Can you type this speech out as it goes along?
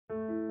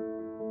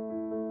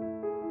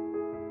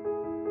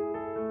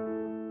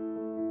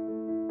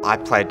I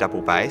played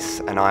double bass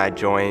and I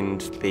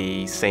joined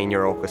the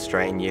senior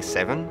orchestra in Year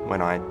 7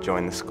 when I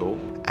joined the school.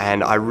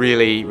 And I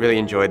really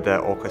enjoyed the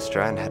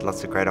orchestra and had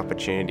lots of great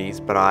opportunities,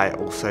 but I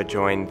also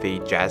joined the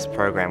jazz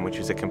program, which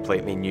was a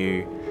completely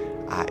new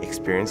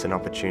experience and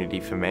opportunity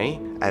for me.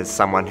 As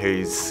someone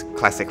who's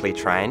classically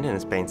trained and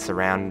has been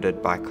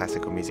surrounded by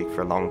classical music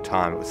for a long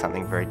time, it was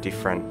something very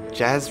different.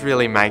 Jazz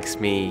really makes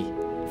me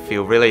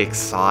feel really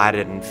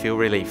excited and feel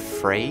really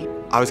free.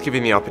 I was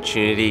given the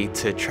opportunity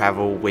to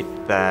travel with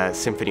the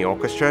Symphony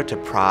Orchestra to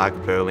Prague,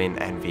 Berlin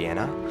and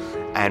Vienna,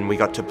 and we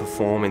got to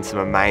perform in some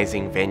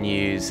amazing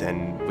venues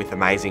and with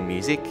amazing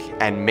music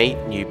and meet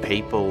new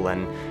people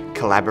and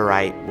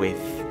collaborate with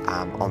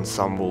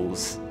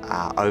ensembles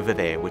over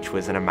there, which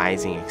was an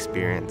amazing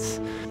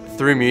experience.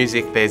 Through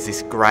music there's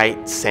this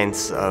great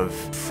sense of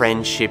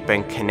friendship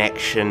and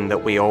connection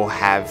that we all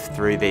have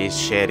through these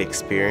shared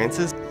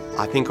experiences.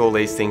 I think all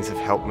these things have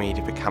helped me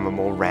to become a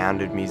more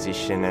rounded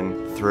musician,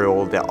 and through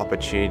all the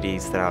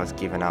opportunities that I was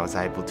given, I was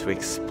able to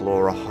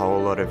explore a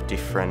whole lot of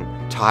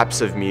different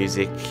types of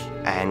music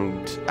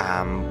and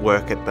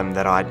work at them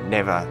that I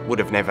would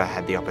have never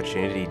had the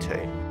opportunity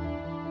to.